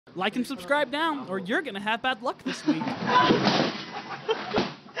Like and subscribe now, or you're gonna have bad luck this week.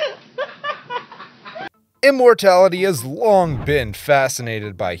 Immortality has long been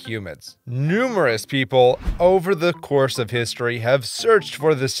fascinated by humans. Numerous people over the course of history have searched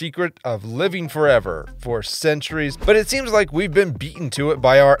for the secret of living forever for centuries, but it seems like we've been beaten to it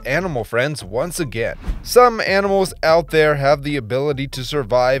by our animal friends once again. Some animals out there have the ability to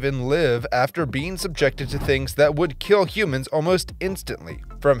survive and live after being subjected to things that would kill humans almost instantly.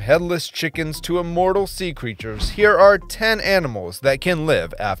 From headless chickens to immortal sea creatures, here are 10 animals that can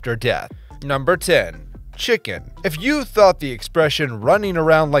live after death. Number 10. Chicken. If you thought the expression running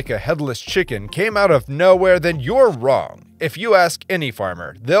around like a headless chicken came out of nowhere, then you're wrong. If you ask any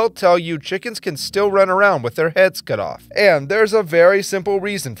farmer, they'll tell you chickens can still run around with their heads cut off. And there's a very simple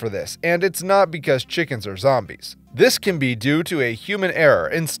reason for this, and it's not because chickens are zombies. This can be due to a human error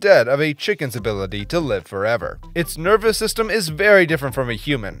instead of a chicken's ability to live forever. Its nervous system is very different from a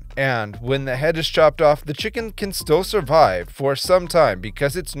human, and when the head is chopped off, the chicken can still survive for some time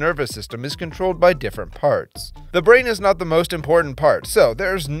because its nervous system is controlled by different parts. The brain is not the most important part, so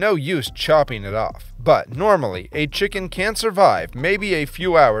there's no use chopping it off. But normally, a chicken can survive maybe a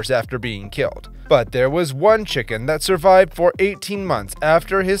few hours after being killed. But there was one chicken that survived for 18 months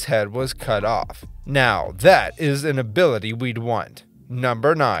after his head was cut off. Now, that is an ability we'd want.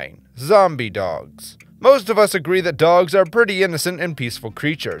 Number 9. Zombie dogs. Most of us agree that dogs are pretty innocent and peaceful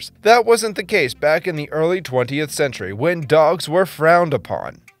creatures. That wasn't the case back in the early 20th century when dogs were frowned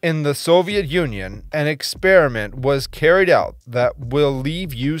upon. In the Soviet Union, an experiment was carried out that will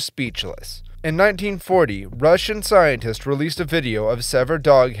leave you speechless. In 1940, Russian scientists released a video of severed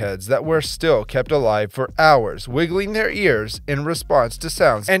dog heads that were still kept alive for hours, wiggling their ears in response to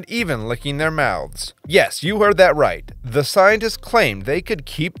sounds and even licking their mouths. Yes, you heard that right. The scientists claimed they could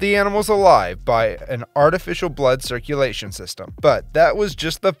keep the animals alive by an artificial blood circulation system. But that was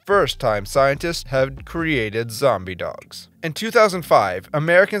just the first time scientists had created zombie dogs. In 2005,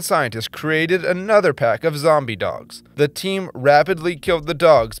 American scientists created another pack of zombie dogs. The team rapidly killed the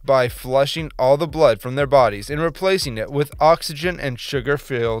dogs by flushing all the blood from their bodies and replacing it with oxygen and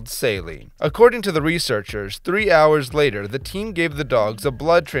sugar-filled saline. According to the researchers, 3 hours later, the team gave the dogs a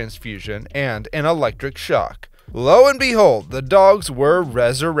blood transfusion and an electric shock. Lo and behold, the dogs were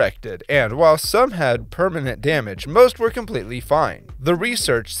resurrected, and while some had permanent damage, most were completely fine. The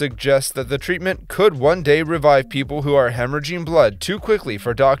research suggests that the treatment could one day revive people who are hemorrhaging blood too quickly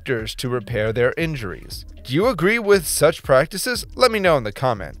for doctors to repair their injuries. Do you agree with such practices? Let me know in the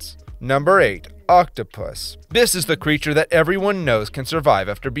comments. Number 8. Octopus. This is the creature that everyone knows can survive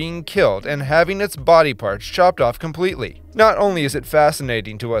after being killed and having its body parts chopped off completely. Not only is it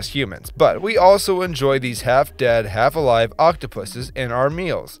fascinating to us humans, but we also enjoy these half-dead, half-alive octopuses in our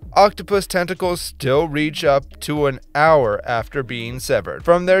meals. Octopus tentacles still reach up to an hour after being severed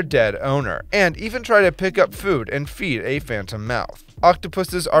from their dead owner, and even try to pick up food and feed a phantom mouth.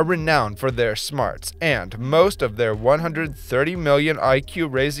 Octopuses are renowned for their smarts, and most of their 130 million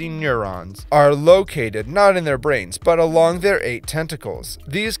IQ-raising neurons are located not in their brains, but along their 8 tentacles.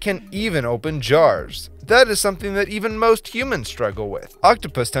 These can even open jars. That is something that even most humans struggle with.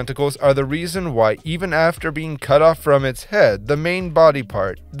 Octopus tentacles are the reason why even after being cut off from its head, the main body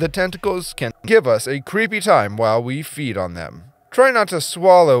part, the tentacles can give us a creepy time while we feed on them. Try not to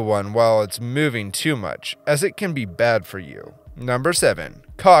swallow one while it's moving too much, as it can be bad for you. Number 7.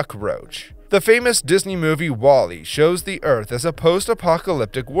 Cockroach. The famous Disney movie WALL-E shows the Earth as a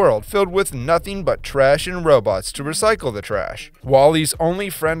post-apocalyptic world filled with nothing but trash and robots to recycle the trash. WALL-E's only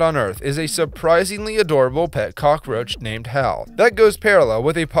friend on Earth is a surprisingly adorable pet cockroach named Hal. That goes parallel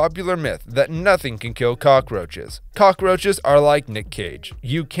with a popular myth that nothing can kill cockroaches. Cockroaches are like Nick Cage.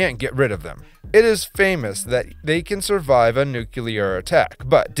 You can't get rid of them. It is famous that they can survive a nuclear attack,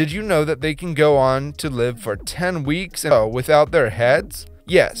 but did you know that they can go on to live for 10 weeks without their heads?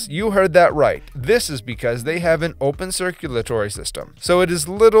 Yes, you heard that right. This is because they have an open circulatory system, so it is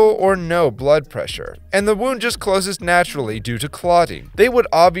little or no blood pressure, and the wound just closes naturally due to clotting. They would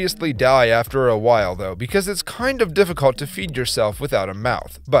obviously die after a while though, because it's kind of difficult to feed yourself without a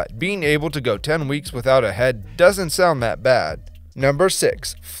mouth, but being able to go 10 weeks without a head doesn't sound that bad. Number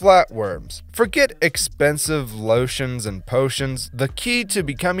 6. Flatworms. Forget expensive lotions and potions. The key to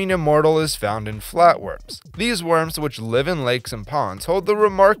becoming immortal is found in flatworms. These worms, which live in lakes and ponds, hold the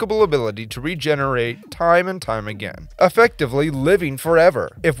remarkable ability to regenerate time and time again, effectively living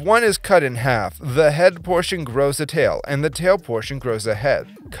forever. If one is cut in half, the head portion grows a tail, and the tail portion grows a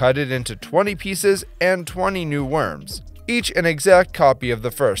head. Cut it into 20 pieces and 20 new worms. Each an exact copy of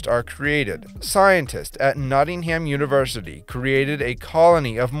the first are created. Scientists at Nottingham University created a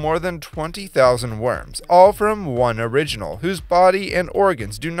colony of more than 20,000 worms, all from one original, whose body and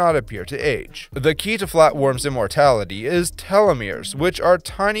organs do not appear to age. The key to flatworms' immortality is telomeres, which are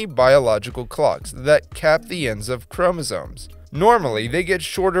tiny biological clocks that cap the ends of chromosomes. Normally, they get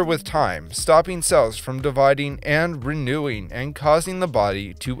shorter with time, stopping cells from dividing and renewing and causing the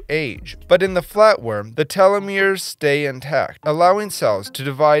body to age. But in the flatworm, the telomeres stay intact, allowing cells to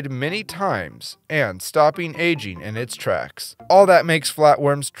divide many times and stopping aging in its tracks. All that makes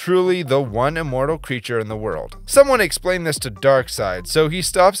flatworms truly the one immortal creature in the world. Someone explained this to Darkseid, so he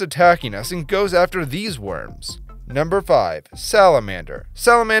stops attacking us and goes after these worms. Number 5. Salamander.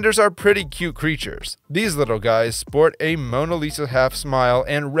 Salamanders are pretty cute creatures. These little guys sport a Mona Lisa half smile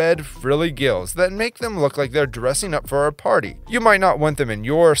and red frilly gills that make them look like they're dressing up for a party. You might not want them in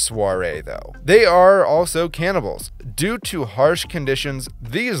your soiree though. They are also cannibals. Due to harsh conditions,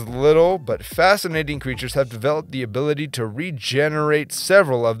 these little but fascinating creatures have developed the ability to regenerate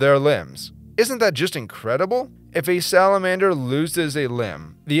several of their limbs. Isn't that just incredible? If a salamander loses a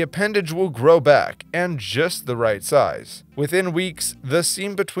limb, the appendage will grow back, and just the right size. Within weeks, the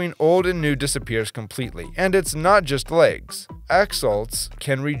seam between old and new disappears completely, and it's not just legs. Axolotls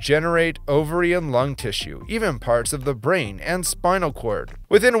can regenerate ovary and lung tissue, even parts of the brain and spinal cord.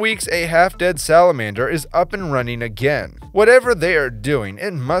 Within weeks, a half-dead salamander is up and running again. Whatever they are doing,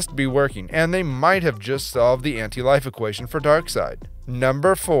 it must be working, and they might have just solved the anti-life equation for Darkseid.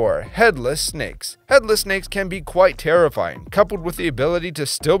 Number 4. Headless snakes. Headless snakes can be quite terrifying, coupled with the ability to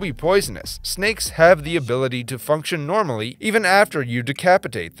still be poisonous. Snakes have the ability to function normally even after you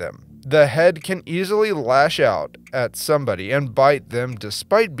decapitate them. The head can easily lash out at somebody and bite them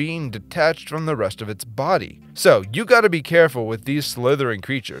despite being detached from the rest of its body. So you gotta be careful with these slithering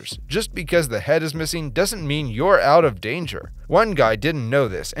creatures. Just because the head is missing doesn't mean you're out of danger. One guy didn't know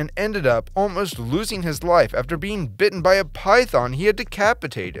this and ended up almost losing his life after being bitten by a python he had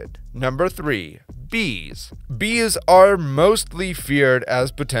decapitated. Number 3. Bees. Bees are mostly feared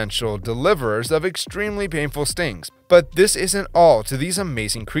as potential deliverers of extremely painful stings, but this isn't all to these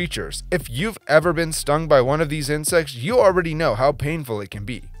amazing creatures. If you've ever been stung by one of these insects, you already know how painful it can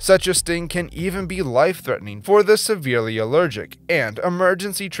be. Such a sting can even be life-threatening for the severely allergic, and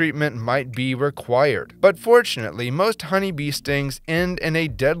emergency treatment might be required. But fortunately, most honeybee stings end in a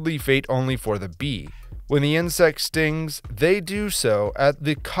deadly fate only for the bee. When the insect stings, they do so at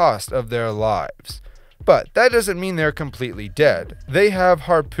the cost of their lives. But that doesn't mean they're completely dead. They have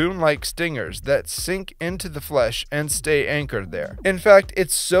harpoon-like stingers that sink into the flesh and stay anchored there. In fact,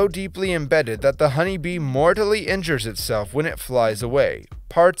 it's so deeply embedded that the honeybee mortally injures itself when it flies away.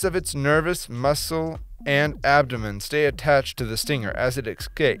 Parts of its nervous, muscle, and abdomen stay attached to the stinger as it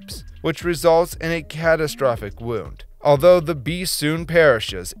escapes, which results in a catastrophic wound. Although the bee soon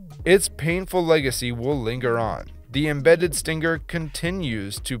perishes, its painful legacy will linger on. The embedded stinger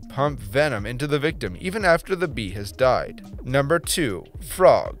continues to pump venom into the victim even after the bee has died. Number 2.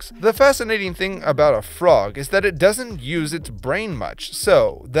 Frogs. The fascinating thing about a frog is that it doesn't use its brain much,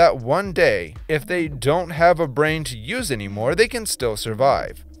 so that one day, if they don't have a brain to use anymore, they can still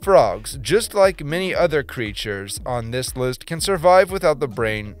survive. Frogs, just like many other creatures on this list, can survive without the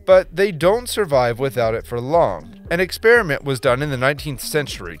brain, but they don't survive without it for long. An experiment was done in the 19th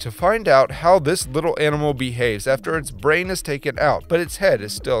century to find out how this little animal behaves after its brain is taken out, but its head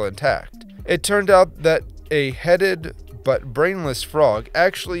is still intact. It turned out that a headed but brainless frog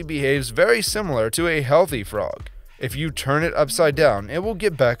actually behaves very similar to a healthy frog. If you turn it upside down, it will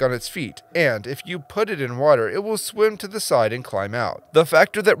get back on its feet, and if you put it in water, it will swim to the side and climb out. The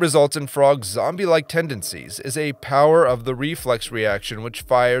factor that results in frogs' zombie-like tendencies is a power of the reflex reaction which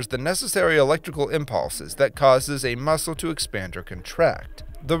fires the necessary electrical impulses that causes a muscle to expand or contract.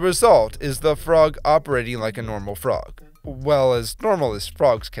 The result is the frog operating like a normal frog. Well, as normal as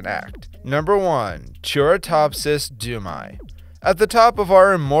frogs can act. Number 1. Turritopsis dumai. At the top of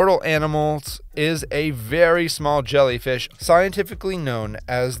our immortal animals is a very small jellyfish, scientifically known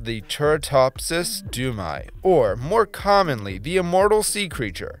as the Turritopsis dumai, or more commonly, the immortal sea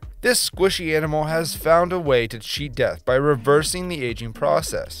creature. This squishy animal has found a way to cheat death by reversing the aging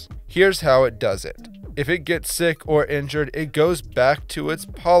process. Here's how it does it. If it gets sick or injured, it goes back to its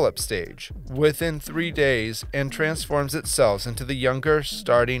polyp stage within 3 days and transforms itself into the younger,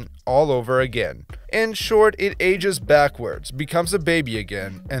 starting all over again. In short, it ages backwards, becomes a baby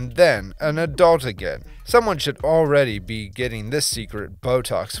again, and then an adult again. Someone should already be getting this secret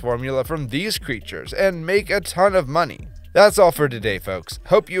Botox formula from these creatures and make a ton of money. That's all for today, folks.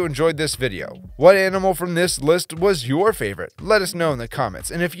 Hope you enjoyed this video. What animal from this list was your favorite? Let us know in the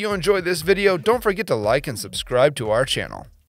comments. And if you enjoyed this video, don't forget to like and subscribe to our channel.